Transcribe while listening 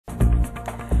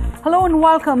Hello and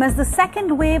welcome. As the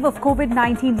second wave of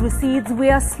COVID-19 recedes,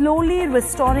 we are slowly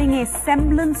restoring a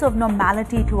semblance of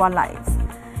normality to our lives.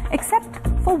 Except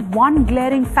for one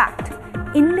glaring fact: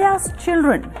 India's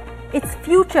children, its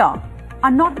future,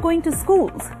 are not going to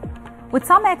schools. With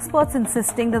some experts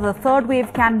insisting that the third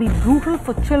wave can be brutal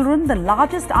for children, the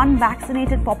largest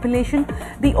unvaccinated population,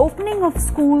 the opening of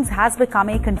schools has become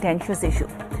a contentious issue.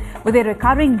 With a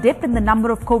recurring dip in the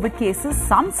number of COVID cases,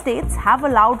 some states have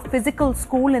allowed physical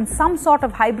school in some sort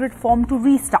of hybrid form to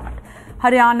restart.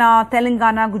 Haryana,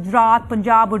 Telangana, Gujarat,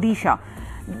 Punjab, Odisha.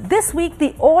 This week,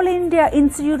 the All India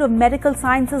Institute of Medical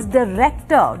Sciences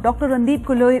Director, Dr. Randeep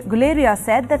Guleria,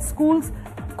 said that schools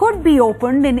could be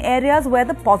opened in areas where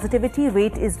the positivity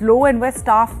rate is low and where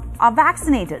staff are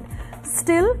vaccinated.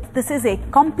 Still, this is a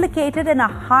complicated and a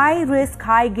high-risk,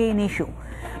 high-gain issue.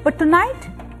 But tonight,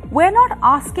 we're not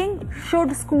asking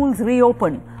should schools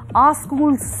reopen. Are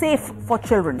schools safe for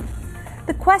children?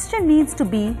 The question needs to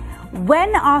be,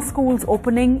 when are schools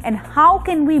opening and how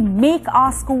can we make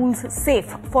our schools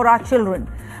safe for our children?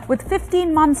 With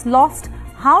 15 months lost,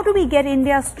 how do we get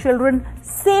India's children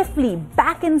safely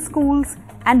back in schools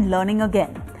and learning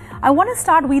again? I want to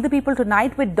start with the people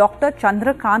tonight with Dr.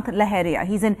 Chandrakant Laheria.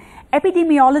 He's an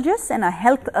epidemiologist and a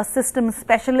health system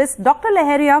specialist. Dr.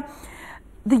 Laheria,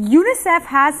 the UNICEF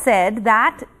has said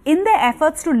that in their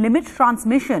efforts to limit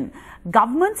transmission,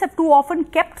 governments have too often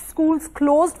kept schools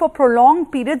closed for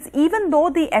prolonged periods, even though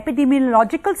the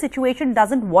epidemiological situation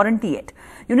doesn't warrant it.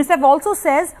 UNICEF also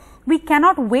says we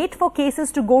cannot wait for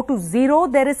cases to go to zero.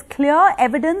 There is clear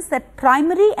evidence that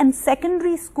primary and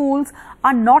secondary schools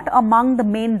are not among the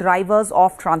main drivers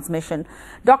of transmission.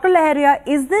 Dr. Laheria,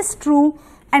 is this true?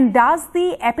 And does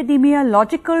the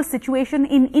epidemiological situation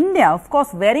in India, of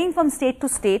course varying from state to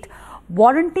state,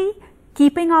 warrant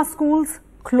keeping our schools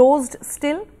closed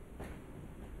still?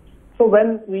 So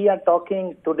when we are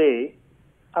talking today,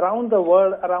 around the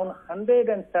world, around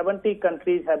 170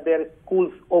 countries have their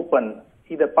schools open,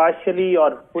 either partially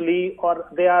or fully, or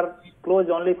they are closed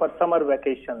only for summer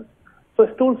vacations. So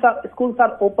schools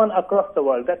are open across the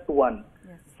world. That's one.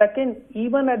 Second,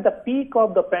 even at the peak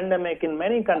of the pandemic in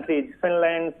many countries,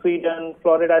 Finland, Sweden,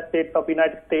 Florida states of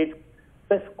United States,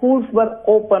 the schools were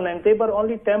open and they were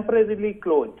only temporarily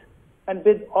closed. And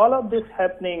with all of this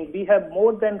happening, we have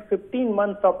more than 15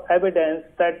 months of evidence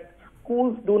that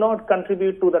schools do not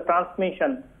contribute to the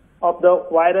transmission of the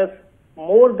virus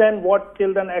more than what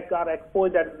children are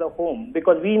exposed at the home.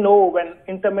 Because we know when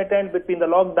intermittent between the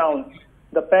lockdown,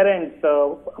 the parents,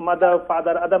 mother,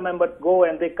 father, other members go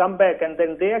and they come back and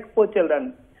then they expose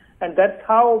children. And that's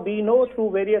how we know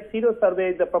through various sero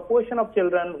surveys, the proportion of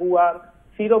children who are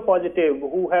seropositive,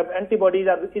 who have antibodies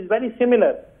is very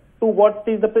similar to what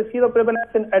is the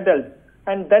seroprevalence in adults.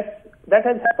 And that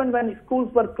has happened when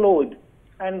schools were closed.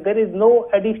 And there is no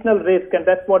additional risk, and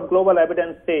that's what global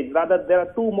evidence says. Rather, there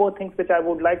are two more things which I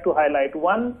would like to highlight.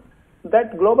 One,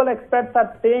 that global experts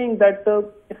are saying that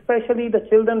especially the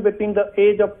children between the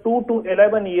age of 2 to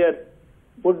 11 years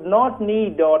would not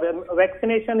need, or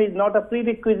vaccination is not a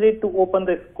prerequisite to open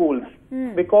the schools.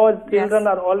 Because children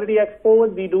are already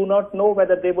exposed. We do not know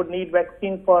whether they would need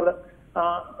vaccine for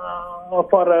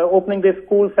opening the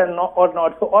schools or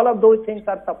not. So all of those things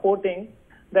are supporting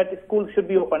that schools should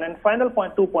be open. And final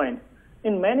point, 2 points.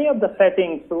 In many of the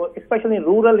settings, so especially in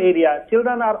rural areas,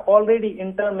 children are already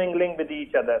intermingling with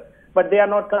each other, but they are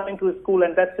not coming to school,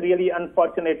 and that's really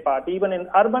unfortunate part. Even in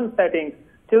urban settings,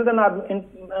 children are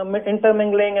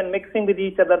intermingling and mixing with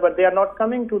each other, but they are not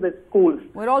coming to the schools.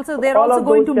 They're also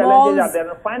going to malls. Are there.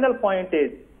 The final point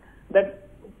is that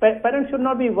parents should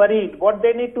not be worried. What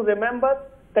they need to remember,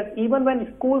 that even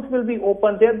when schools will be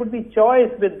open, there would be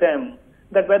choice with them,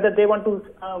 that whether they want to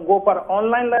go for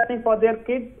online learning for their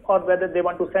kids or whether they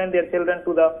want to send their children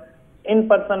to the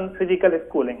in-person physical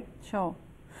schooling. Sure.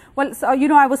 Well, so,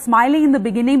 I was smiling in the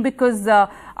beginning because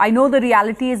I know the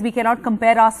reality is we cannot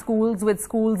compare our schools with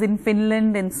schools in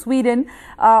Finland and Sweden.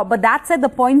 But that said, the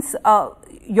points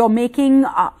you're making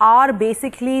are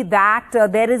basically that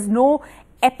there is no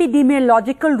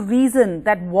epidemiological reason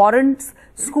that warrants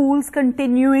schools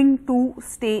continuing to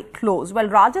stay closed. Well,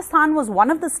 Rajasthan was one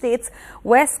of the states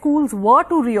where schools were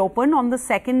to reopen on the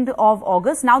 2nd of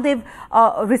August. Now they've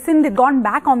rescinded, gone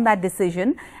back on that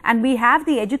decision. And we have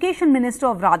the Education Minister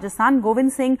of Rajasthan,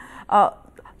 Govind Singh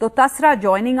Dotasra,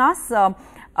 joining us.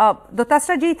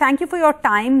 Dotasra ji, thank you for your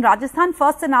time. Rajasthan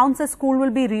first announced a school will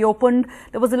be reopened.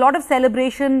 There was a lot of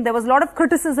celebration. There was a lot of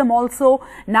criticism also.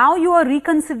 Now you are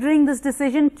reconsidering this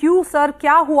decision. क्यों sir,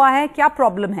 क्या हुआ है, क्या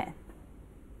problem है?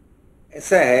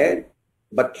 ऐसा है,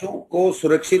 बच्चों को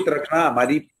सुरक्षित रखना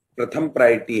हमारी प्रथम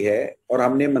प्रायोरिटी है और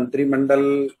हमने मंत्रिमंडल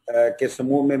के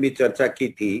समूह में भी चर्चा की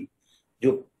थी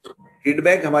जो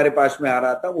फीडबैक हमारे पास में आ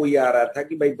रहा था वो ये आ रहा था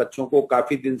कि भाई बच्चों को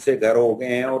काफी दिन से घर हो गए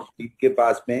हैं और स्कूल के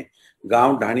पास में,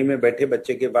 गांव ढाणी में बैठे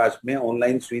बच्चे के पास में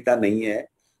ऑनलाइन सुविधा नहीं है,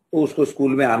 तो उसको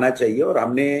स्कूल में आना चाहिए। और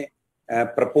हमने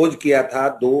प्रपोज किया था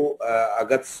 2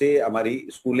 अगस्त से हमारी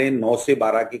स्कूलें 9 से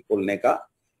 12 की खोलने का।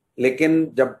 लेकिन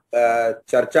जब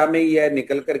चर्चा में यह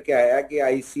निकल करके आया कि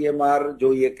ICMR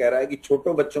जो ये कह रहा है कि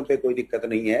छोटों बच्चों पे कोई दिक्कत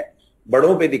नहीं है,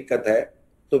 बड़ों पे दिक्कत है,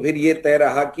 तो फिर ये तय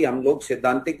रहा कि हम लोग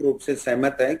सैद्धांतिक रूप से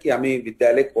सहमत हैं कि हमें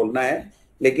विद्यालय खोलना है,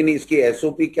 लेकिन इसकी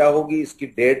SOP क्या होगी, इसकी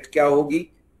डेट क्या होगी,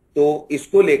 तो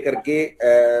इसको लेकर के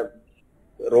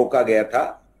रोका गया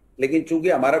था। लेकिन चूंकि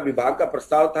हमारा विभाग का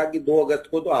प्रस्ताव था कि 2 अगस्त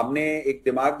को, तो हमने एक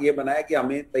दिमाग ये बनाया कि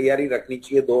हमें तैयारी रखनी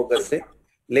चाहिए 2 अगस्त से।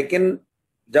 लेकिन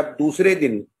जब दूसरे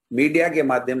दिन मीडिया के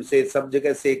माध्यम से सब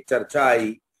जगह से एक चर्चा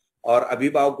आई और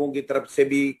अभिभावकों की तरफ से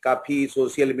भी काफी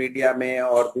सोशल मीडिया में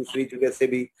और दूसरी जगह से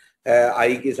भी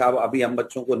आई कि साहब अभी हम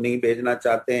बच्चों को नहीं भेजना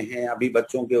चाहते हैं, अभी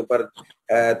बच्चों के ऊपर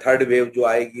 3rd वेव जो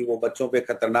आएगी वो बच्चों पे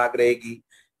खतरनाक रहेगी।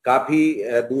 काफी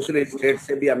दूसरे स्टेट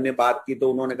से भी हमने बात की,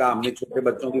 तो उन्होंने कहा हमने छोटे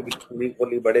बच्चों की नहीं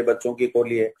खोली, बड़े बच्चों की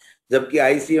खोली है। जबकि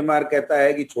ICMR कहता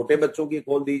है कि छोटे बच्चों की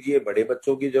खोल दीजिए, बड़े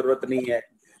बच्चों की जरूरत नहीं है,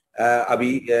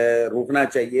 अभी रुकना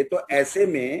चाहिए। तो ऐसे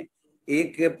में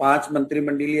एक 5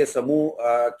 मंत्रिमंडलीय समूह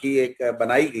की एक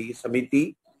बनाई गई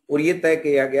समिति और ये तय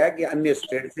किया गया कि अन्य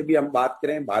स्टेट से भी हम बात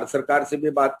करें, भारत सरकार से भी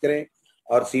बात करें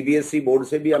और CBSE बोर्ड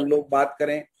से भी हम लोग बात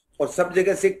करें और सब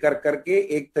जगह से कर करके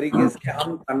एक तरीके से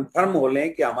हम कंफर्म हो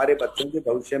लें कि हमारे बच्चों के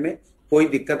भविष्य में कोई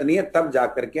दिक्कत नहीं है, तब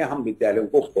जाकर के हम विद्यालयों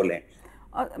को खोलें।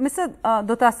 Mr.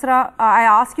 Dotasra, I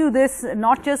ask you this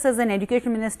not just as an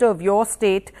education minister of your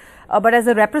state, but as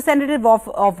a representative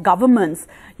of governments.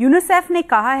 UNICEF ने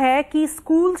कहा है कि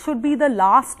schools should be the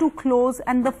last to close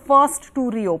and the first to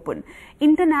reopen.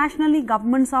 Internationally,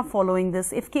 governments are following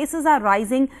this. If cases are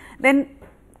rising, then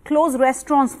close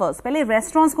restaurants first. पहले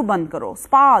restaurants को बंद करो,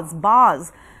 spas,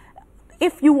 bars.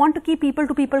 If you want to keep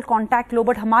people-to-people contact low,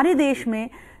 but हमारे देश में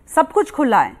सब कुछ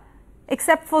खुला है,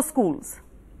 except for schools.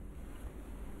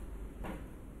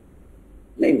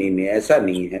 नहीं, ऐसा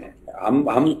नहीं है।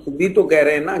 हम खुद भी तो कह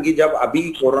रहे हैं ना कि जब अभी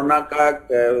कोरोना का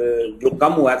जो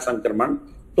कम हुआ संक्रमण,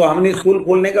 तो हमने स्कूल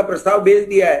खोलने का प्रस्ताव भेज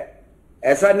दिया है।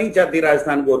 ऐसा नहीं चाहती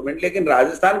राजस्थान गवर्नमेंट, लेकिन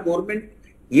राजस्थान गवर्नमेंट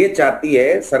ये चाहती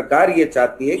है, सरकार ये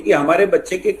चाहती है कि हमारे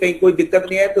बच्चे के कहीं कोई दिक्कत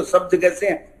नहीं आए, तो सब जगह से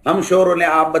हम श्योर हो लें।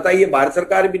 आप बताइए, भारत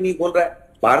सरकार भी नहीं खोल रहा है,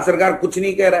 भारत सरकार कुछ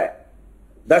नहीं कह रहा है।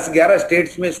 10-11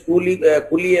 स्टेट्स में स्कूल ही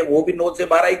खुली है, वो भी 9 से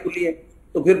 12 ही खुली है,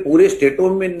 तो फिर पूरे स्टेटों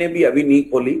में ने भी अभी नहीं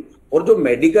खोली। और जो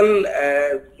मेडिकल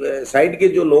साइड के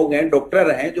जो लोग हैं, डॉक्टर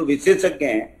हैं, जो विशेषज्ञ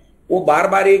हैं, वो बार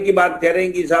बार एक ही बात कह रहे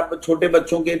हैं कि साहब छोटे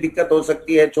बच्चों की दिक्कत हो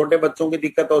सकती है, छोटे बच्चों की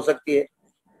दिक्कत हो सकती है।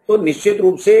 तो निश्चित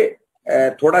रूप से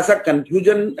थोड़ा सा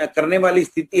कंफ्यूजन करने वाली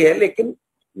स्थिति है। लेकिन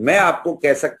मैं आपको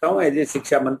कह सकता हूं एज ए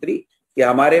शिक्षा मंत्री कि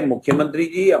हमारे मुख्यमंत्री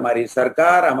जी, हमारी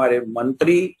सरकार, हमारे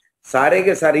मंत्री सारे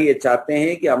के सारे ये चाहते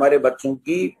हैं कि हमारे बच्चों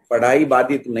की पढ़ाई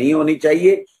बाधित नहीं होनी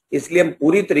चाहिए। इसलिए हम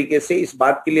पूरी तरीके से इस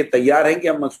बात के लिए तैयार हैं कि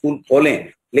हम स्कूल खोलें,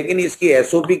 लेकिन इसकी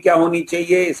SOP क्या होनी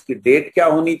चाहिए, इसकी डेट क्या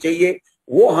होनी चाहिए,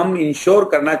 वो हम इंश्योर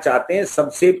करना चाहते हैं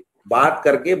सबसे बात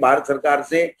करके, भारत सरकार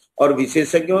से और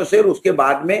विशेषज्ञों से। और उसके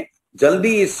बाद में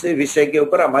जल्दी इस विषय के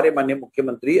ऊपर हमारे माननीय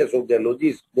मुख्यमंत्री अशोक गहलोत जी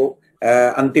इसको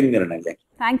अंतिम निर्णय लें।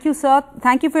 Thank you, sir.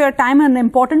 Thank you for your time. And the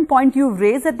important point you've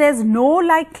raised, that there's no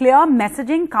clear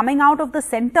messaging coming out of the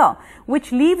center,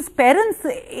 which leaves parents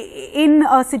in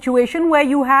a situation where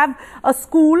you have a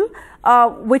school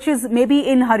which is maybe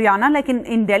in Haryana, like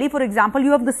in Delhi, for example,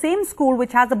 you have the same school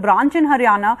which has a branch in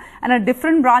Haryana and a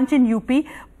different branch in UP.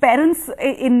 Parents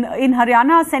in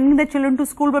Haryana are sending their children to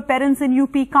school, but parents in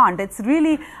UP can't. It's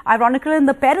really ironical, and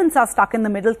the parents are stuck in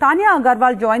the middle. Tanya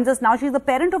Agarwal joins us now. She's the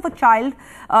parent of a child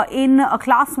in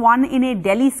class 1 in a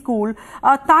Delhi school.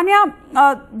 Tanya,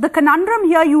 the conundrum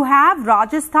here, you have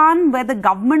Rajasthan where the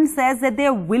government says that they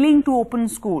are willing to open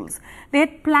schools. They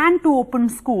had planned to open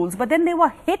schools, but then they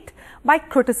were hit by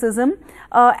criticism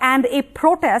and a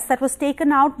protest that was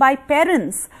taken out by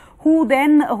parents who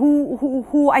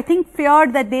I think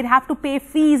feared that they'd have to pay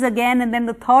fees again, and then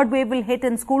the third wave will hit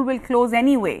and school will close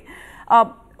anyway.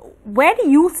 Where do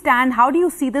you stand? How do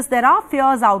you see this? There are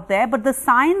fears out there, but the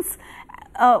science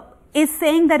is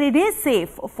saying that it is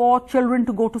safe for children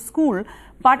to go to school,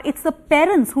 but it's the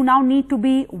parents who now need to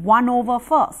be won over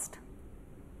first.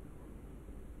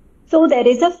 So there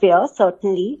is a fear,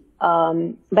 certainly,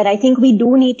 but I think we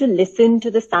do need to listen to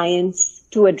the science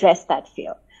to address that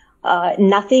fear.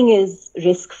 Nothing is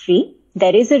risk-free.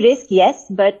 There is a risk, yes,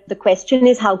 but the question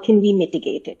is how can we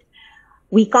mitigate it?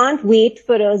 We can't wait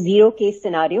for a zero-case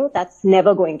scenario. That's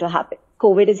never going to happen.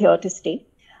 COVID is here to stay.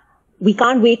 We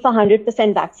can't wait for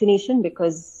 100% vaccination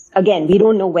because, again, we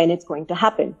don't know when it's going to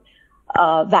happen.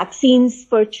 Vaccines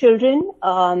for children,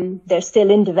 they're still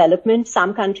in development.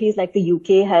 Some countries like the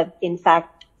UK have in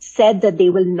fact said that they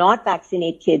will not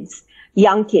vaccinate kids,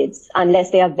 young kids,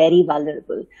 unless they are very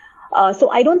vulnerable. So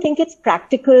I don't think it's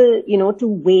practical, to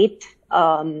wait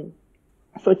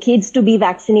for kids to be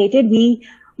vaccinated.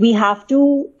 We have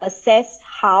to assess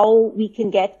how we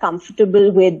can get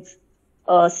comfortable with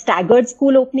staggered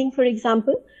school opening, for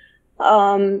example.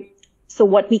 So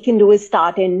what we can do is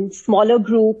start in smaller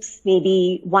groups,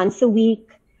 maybe once a week.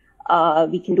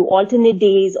 We can do alternate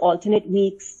days, alternate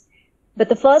weeks. But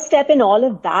the first step in all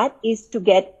of that is to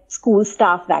get school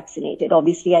staff vaccinated.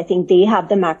 Obviously, I think they have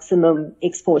the maximum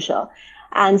exposure.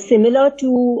 And similar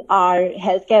to our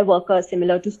healthcare workers,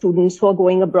 similar to students who are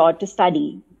going abroad to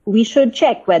study, we should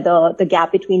check whether the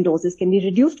gap between doses can be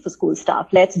reduced for school staff.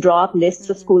 Let's draw up lists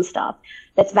of school staff.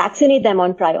 Let's vaccinate them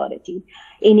on priority.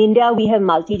 In India, we have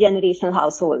multi-generational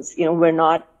households. We're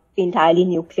not entirely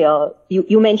nuclear.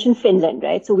 You mentioned Finland,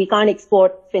 right? So we can't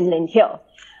export Finland here.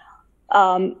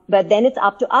 But then it's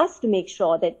up to us to make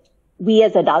sure that we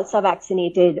as adults are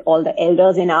vaccinated, all the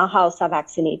elders in our house are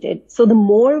vaccinated. So the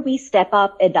more we step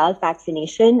up adult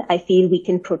vaccination, I feel we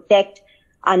can protect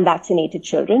unvaccinated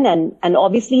children. And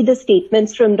obviously the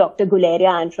statements from Dr.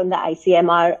 Guleria and from the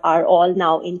ICMR are all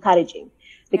now encouraging,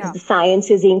 because the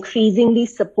science is increasingly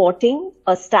supporting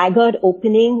a staggered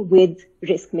opening with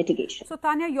risk mitigation. So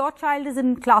Tanya, your child is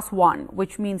in class 1,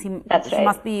 which means he right.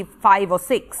 must be 5 or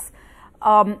 6.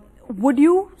 Would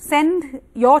you send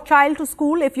your child to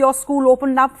school if your school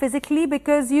opened up physically?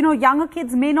 Because, younger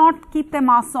kids may not keep their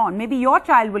masks on. Maybe your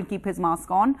child will keep his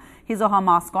mask on, his or her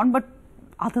mask on, but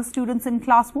other students in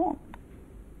class won't.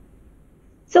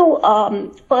 So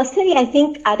personally, I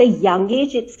think at a young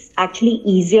age, it's actually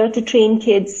easier to train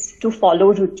kids to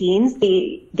follow routines.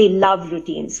 They love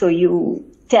routines. So you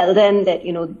tell them that,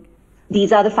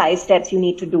 these are the 5 steps you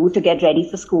need to do to get ready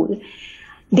for school.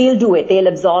 They'll do it. They'll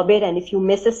absorb it. And if you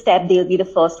miss a step, they'll be the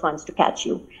first ones to catch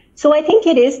you. So I think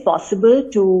it is possible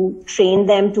to train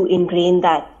them to ingrain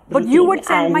that routine. But you would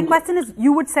send, my question is,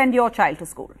 you would send your child to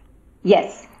school?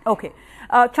 Yes. Okay.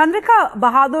 Chandrika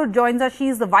Bahadur joins us. She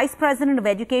is the Vice President of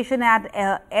Education at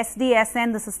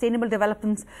SDSN, the Sustainable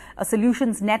Development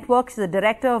Solutions Network. She's the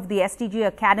Director of the SDG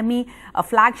Academy, a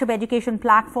flagship education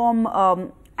platform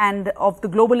and of the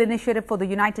Global Initiative for the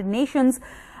United Nations.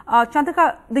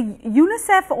 Chandrika, the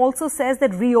UNICEF also says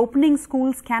that reopening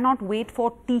schools cannot wait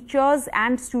for teachers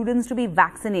and students to be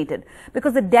vaccinated,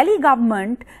 because the Delhi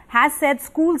government has said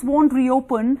schools won't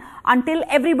reopen until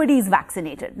everybody is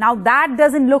vaccinated. Now, that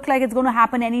doesn't look like it's going to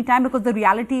happen anytime, because the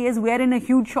reality is we're in a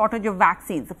huge shortage of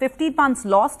vaccines. 15 months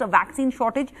lost, a vaccine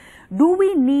shortage. Do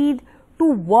we need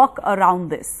to work around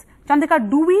this? Chandrika,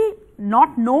 do we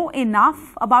not know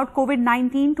enough about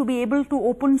COVID-19 to be able to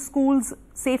open schools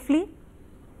safely?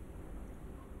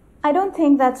 I don't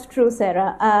think that's true,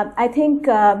 Sarah. I think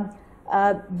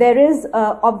there is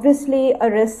obviously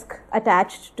a risk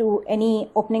attached to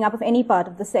any opening up of any part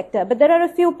of the sector, but there are a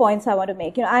few points I want to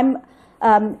make.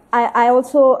 I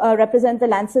also represent the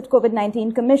Lancet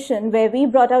COVID-19 Commission, where we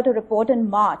brought out a report in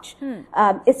March,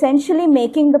 essentially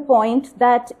making the point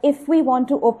that if we want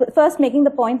to open, first making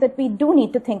the point that we do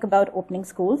need to think about opening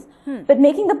schools, but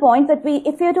making the point that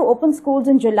if we are to open schools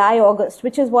in July, August,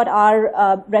 which is what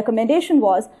our recommendation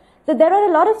was, that there are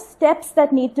a lot of steps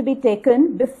that need to be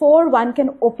taken before one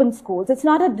can open schools. It's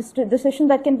not a decision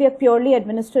that can be a purely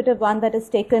administrative one that is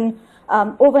taken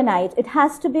overnight. It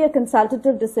has to be a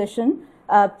consultative decision,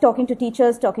 talking to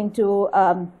teachers, talking to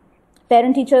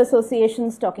parent-teacher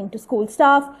associations, talking to school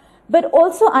staff, but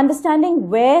also understanding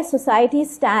where society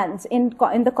stands in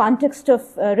the context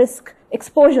of risk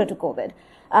exposure to COVID.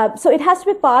 So it has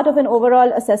to be part of an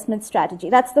overall assessment strategy.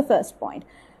 That's the first point.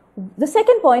 The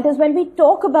second point is, when we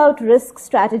talk about risk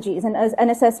strategies and an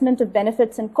assessment of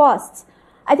benefits and costs,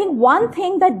 I think one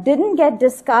thing that didn't get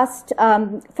discussed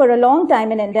for a long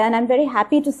time in India, and I'm very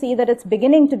happy to see that it's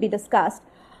beginning to be discussed,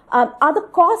 are the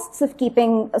costs of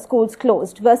keeping schools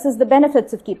closed versus the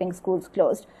benefits of keeping schools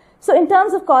closed. So in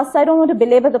terms of costs, I don't want to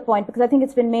belabor the point because I think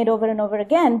it's been made over and over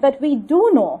again, but we do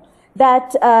know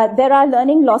that there are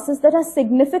learning losses that are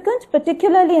significant,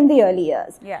 particularly in the early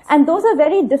years. Yes. And those are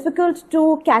very difficult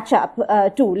to catch up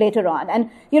to later on. And,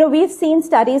 we've seen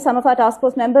studies, some of our task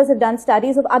force members have done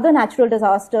studies of other natural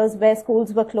disasters where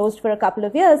schools were closed for a couple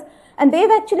of years. And they've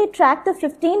actually tracked a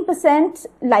 15%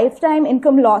 lifetime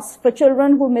income loss for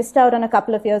children who missed out on a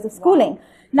couple of years of schooling. Wow.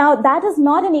 Now, that is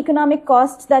not an economic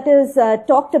cost that is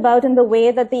talked about in the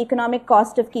way that the economic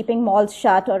cost of keeping malls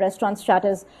shut or restaurants shut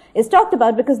is talked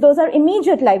about, because those are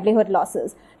immediate livelihood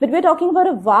losses. But we're talking about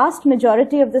a vast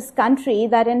majority of this country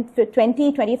that in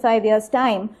 20, 25 years'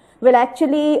 time will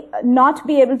actually not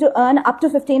be able to earn up to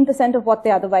 15% of what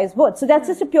they otherwise would. So that's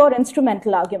just a pure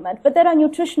instrumental argument. But there are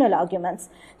nutritional arguments.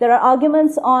 There are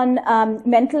arguments on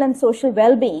mental and social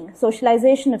well-being,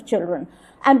 socialization of children.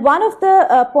 And one of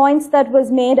the points that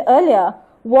was made earlier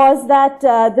was that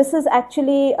this is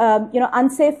actually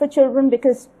unsafe for children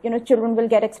because children will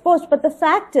get exposed. But the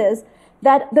fact is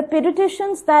that the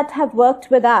pediatricians that have worked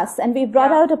with us, and we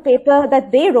brought out a paper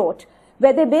that they wrote,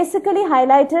 where they basically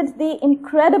highlighted the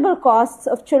incredible costs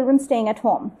of children staying at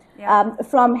home,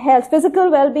 from health, physical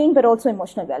well-being, but also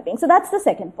emotional well-being. So that's the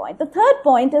second point. The third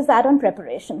point is that on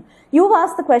preparation. You've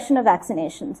asked the question of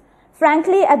vaccinations.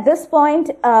 Frankly, at this point,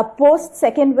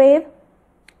 post-second wave,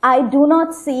 I do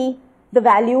not see the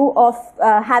value of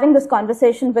having this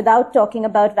conversation without talking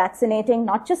about vaccinating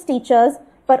not just teachers,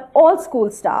 but all school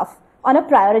staff on a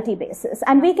priority basis.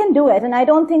 And we can do it. And I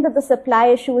don't think that the supply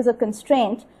issue is a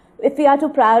constraint if we are to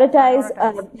prioritize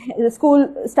the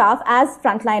school staff as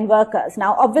frontline workers.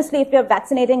 Now, obviously, if you're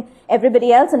vaccinating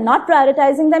everybody else and not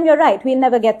prioritizing them, you're right, we'll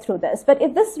never get through this. But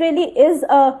if this really is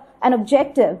an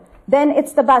objective, then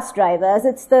it's the bus drivers,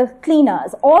 it's the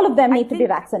cleaners, all of them need to be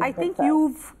vaccinated. I think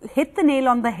you've hit the nail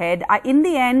on the head. In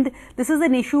the end, this is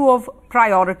an issue of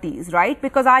priorities, right?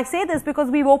 Because I say this because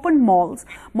we've opened malls.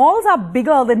 Malls are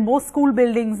bigger than most school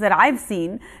buildings that I've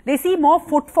seen. They see more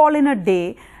footfall in a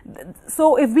day.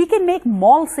 So if we can make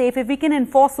malls safe, if we can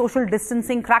enforce social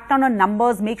distancing, crack down on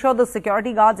numbers, make sure the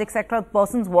security guards, etc.,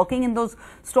 persons working in those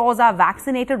stores are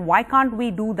vaccinated, why can't we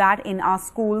do that in our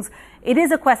schools? It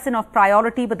is a question of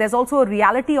priority, but there's also a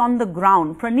reality on the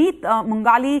ground. Praneeth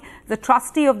Mungali, the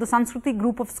trustee of the Sanskriti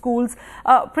group of schools.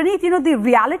 Praneeth, the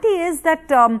reality is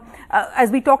that as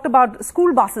we talked about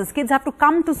school buses, kids have to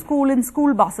come to school in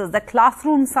school buses, the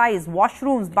classroom size,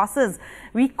 washrooms, buses.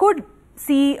 We could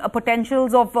see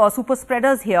potentials of super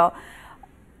spreaders here.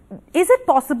 Is it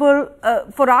possible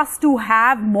for us to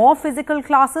have more physical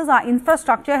classes? Our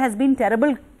infrastructure has been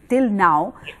terrible till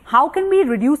now. How can we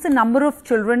reduce the number of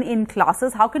children in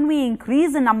classes? How can we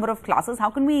increase the number of classes? How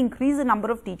can we increase the number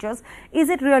of teachers? Is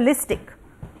it realistic?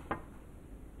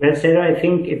 Well, Sarah, I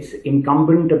think it's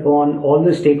incumbent upon all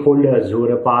the stakeholders who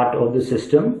are a part of the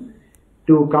system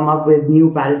to come up with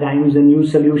new paradigms and new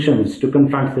solutions to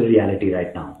confront the reality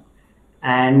right now.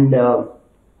 And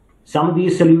some of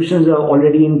these solutions are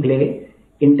already in play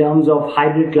in terms of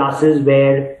hybrid classes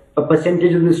where a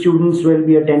percentage of the students will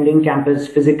be attending campus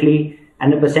physically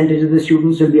and a percentage of the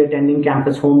students will be attending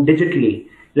campus home digitally,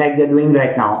 like they're doing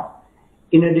right now.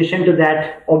 In addition to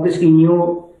that, obviously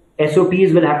new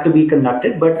SOPs will have to be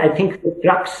conducted, but I think the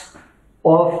crux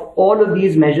of all of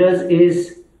these measures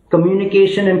is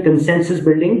communication and consensus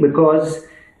building, because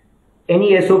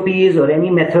any SOPs or any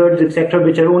methods, etc.,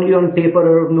 which are only on paper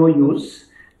are of no use.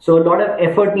 So a lot of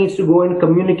effort needs to go in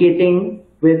communicating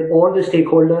with all the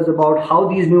stakeholders about how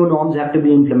these new norms have to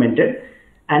be implemented.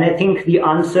 And I think the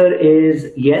answer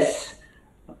is yes.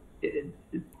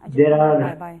 There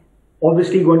are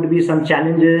obviously going to be some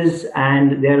challenges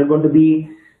and there are going to be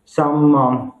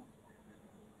some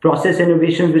process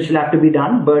innovations which will have to be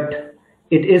done, but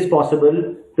it is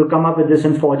possible to come up with this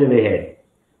and forge a way ahead.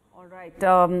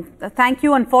 Thank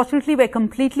you. Unfortunately, we're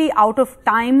completely out of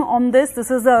time on this. This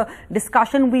is a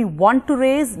discussion we want to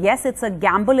raise. Yes, it's a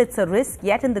gamble, it's a risk,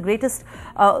 yet in the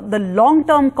the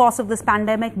long-term cost of this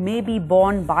pandemic may be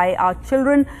borne by our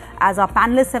children. As our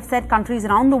panelists have said, countries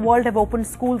around the world have opened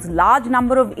schools. Large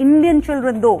number of Indian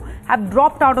children, though, have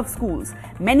dropped out of schools.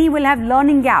 Many will have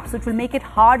learning gaps, which will make it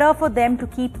harder for them to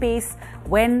keep pace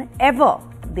whenever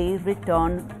they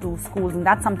return to schools, and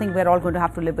that's something we're all going to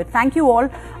have to live with. Thank you all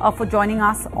for joining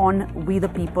us on We the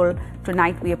People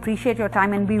tonight. We appreciate your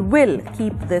time and we will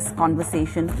keep this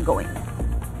conversation going.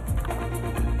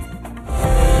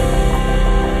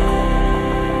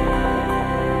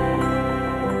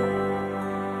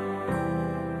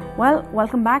 Well,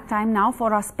 welcome back. Time now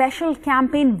for our special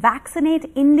campaign,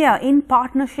 Vaccinate India, in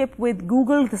partnership with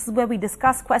Google. This is where we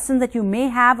discuss questions that you may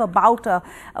have about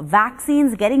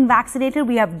vaccines, getting vaccinated.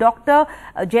 We have Dr.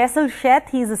 Jaisal Sheth.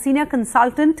 He is a senior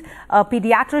consultant,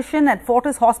 pediatrician at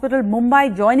Fortis Hospital, Mumbai,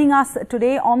 joining us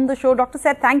today on the show. Dr.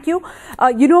 Sheth, thank you.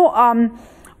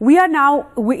 We are now,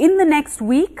 in the next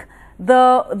week,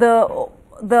 those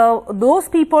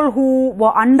people who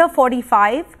were under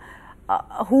 45,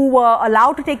 who were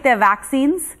allowed to take their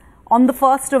vaccines on the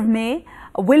 1st of May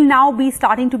will now be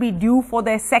starting to be due for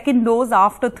their second dose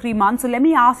after 3 months. So let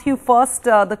me ask you first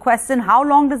the question, how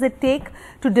long does it take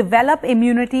to develop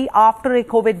immunity after a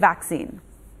COVID vaccine?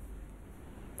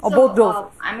 Or both doses?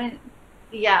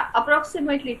 Yeah,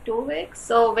 approximately 2 weeks.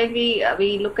 So when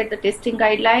we look at the testing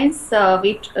guidelines,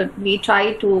 we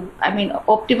try to, I mean,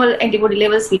 optimal antibody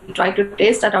levels we try to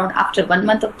test around after 1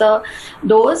 month of the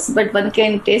dose, but one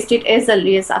can test it as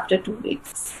early as after 2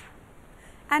 weeks.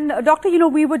 And doctor,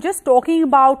 we were just talking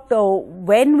about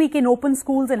when we can open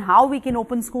schools and how we can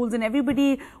open schools, and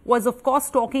everybody was of course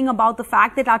talking about the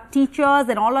fact that our teachers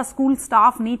and all our school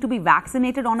staff need to be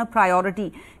vaccinated on a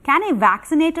priority. Can a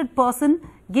vaccinated person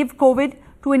give COVID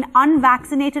to an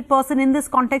unvaccinated person? In this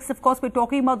context, of course, we're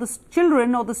talking about the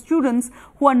children or the students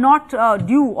who are not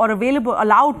due or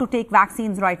allowed to take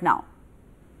vaccines right now.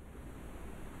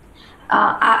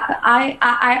 I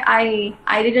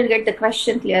didn't get the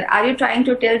question clear. Are you trying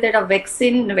to tell that a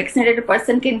vaccinated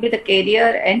person can be the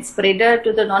carrier and spreader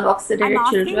to the non-vaccinated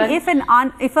children?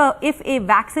 If a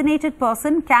vaccinated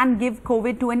person can give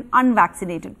COVID to an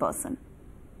unvaccinated person.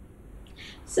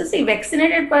 So see,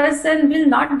 vaccinated person will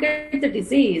not get the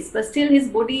disease, but still his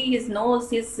body, his nose,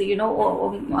 his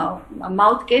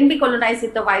mouth can be colonized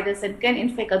with the virus and can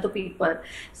infect other people.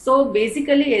 So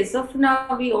basically, as of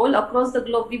now, we all across the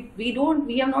globe,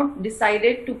 we have not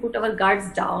decided to put our guards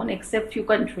down except few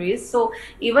countries. So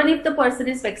even if the person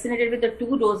is vaccinated with the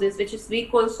 2 doses, which is we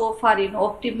call so far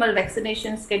optimal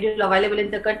vaccination schedule available in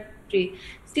the country,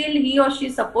 still he or she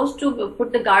is supposed to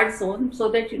put the guards on so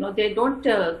that they don't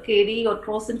carry or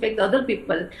cross infect other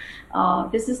people.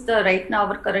 This is right now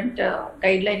our current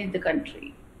guideline in the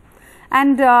country.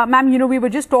 And ma'am, we were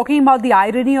just talking about the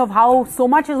irony of how so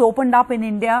much is opened up in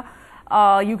India.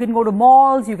 You can go to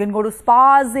malls, you can go to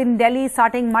spas in Delhi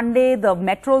starting Monday. The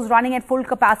metro is running at full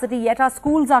capacity, yet our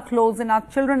schools are closed and our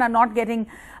children are not getting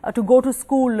to go to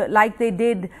school like they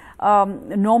did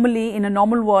normally in a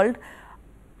normal world.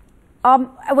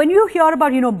 When you hear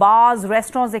about, bars,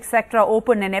 restaurants, etc.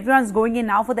 open and everyone's going in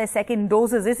now for their second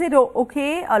doses, is it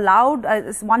okay, allowed?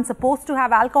 Is one supposed to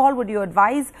have alcohol? Would you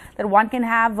advise that one can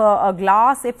have a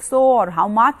glass? If so, or how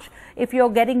much if you're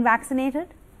getting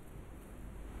vaccinated?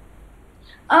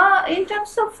 In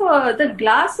terms of the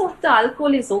glass of the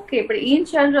alcohol is okay, but in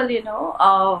general,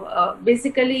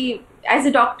 basically, as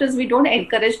a doctors, we don't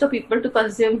encourage the people to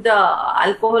consume the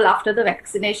alcohol after the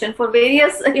vaccination for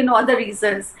various, other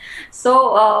reasons.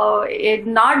 So,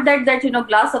 not that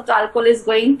glass of the alcohol is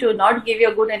going to not give you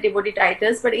a good antibody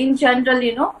titers, but in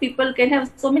general, people can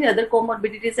have so many other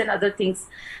comorbidities and other things.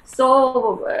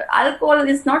 So, alcohol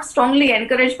is not strongly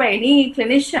encouraged by any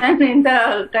clinician in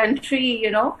the country,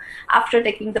 after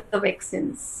taking the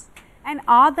vaccines. And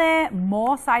are there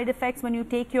more side effects when you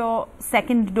take your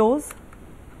second dose?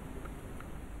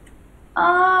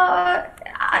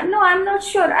 No, I'm not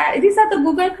sure. These are the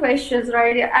Google questions,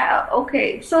 right?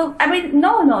 Okay. So, I mean,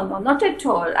 no, not at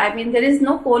all. I mean, there is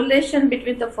no correlation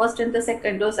between the first and the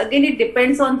second dose. Again, it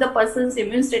depends on the person's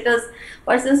immune status,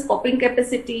 person's coping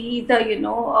capacity,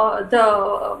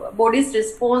 the body's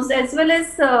response, as well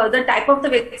as the type of the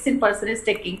vaccine person is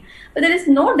taking. But there is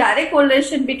no direct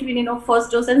correlation between,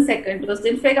 first dose and second dose.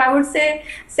 In fact, I would say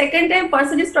second time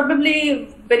person is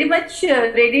probably very much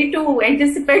ready to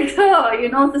anticipate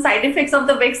the side effects of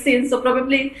the vaccine, so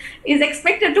probably is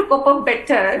expected to cope up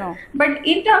better. No. But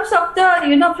in terms of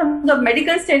the from the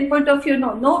medical standpoint of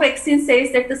no vaccine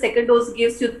says that the second dose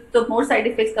gives you the more side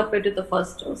effects compared to the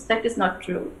first dose. That is not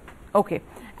true. Okay.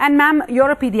 And ma'am,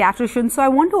 you're a pediatrician, so I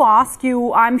want to ask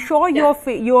you, I'm sure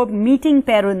you're meeting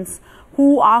parents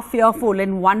who are fearful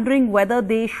and wondering whether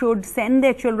they should send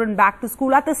their children back to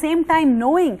school, at the same time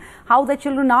knowing how their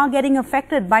children are getting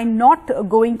affected by not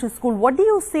going to school. What do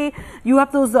you say? You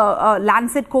have those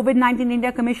Lancet COVID-19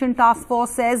 India Commission Task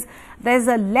Force says there's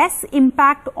a less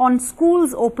impact on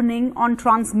schools opening on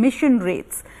transmission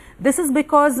rates. This is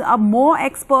because more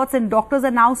experts and doctors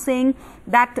are now saying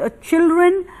that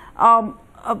children are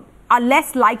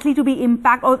less likely to be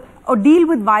impacted or deal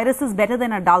with viruses better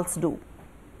than adults do.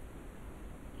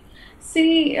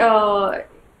 See,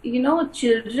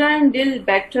 children deal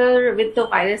better with the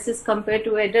viruses compared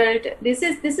to adult. This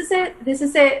is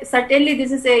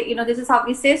how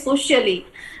we say socially.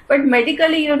 But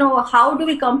medically, how do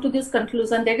we come to this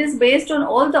conclusion? That is based on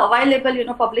all the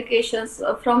available, publications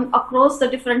from across the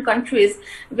different countries,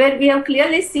 where we have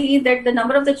clearly seen that the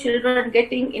number of the children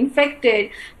getting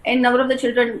infected and number of the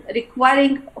children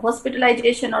requiring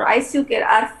hospitalization or ICU care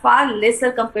are far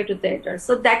lesser compared to the adults.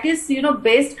 So that is,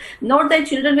 based, not that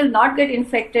children will not get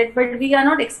infected, but we are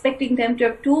not expecting them to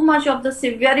have too much of the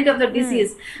severity of the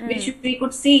disease, which we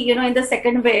could see, in the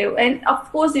second wave. And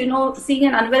of course, seeing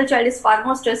an unwell child is far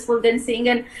more stressful stressful than seeing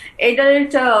an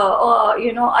adult,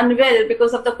 unwell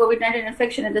because of the COVID-19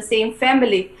 infection in the same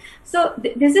family. So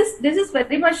this is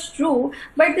very much true.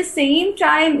 But at the same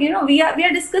time, we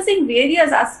are discussing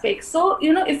various aspects. So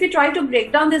if we try to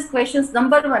break down these questions,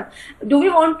 number one, do we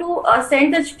want to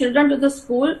send the children to the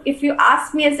school? If you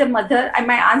ask me as a mother,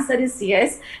 my answer is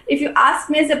yes. If you ask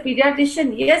me as a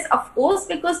pediatrician, yes, of course,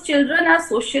 because children are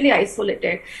socially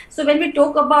isolated. So when we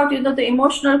talk about the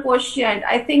emotional quotient,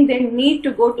 I think they need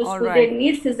to go to school. Right. They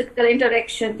need physical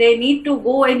interaction. They need to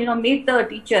go and meet the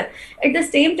teacher. At the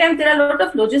same time, there are a lot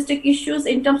of logistic issues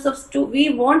in terms of we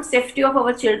want safety of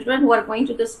our children who are going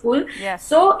to the school. Yes.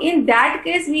 So in that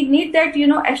case, we need that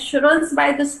assurance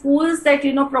by the schools that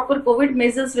proper COVID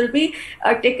measures will be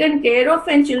taken care of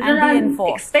and children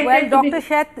are expected. Well, Dr.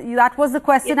 Sheth, that was the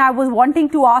question I was wanting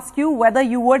to ask you, whether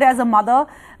you would as a mother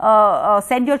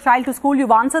send your child to school.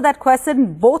 You've answered that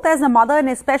question both as a mother and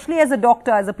especially as a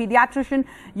doctor, as a pediatrician.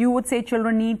 You would say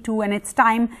children need to, and it's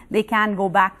time they can go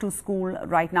back to school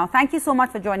right now. Thank you so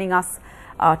much for joining us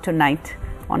tonight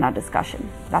on our discussion.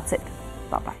 That's it.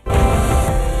 Bye-bye.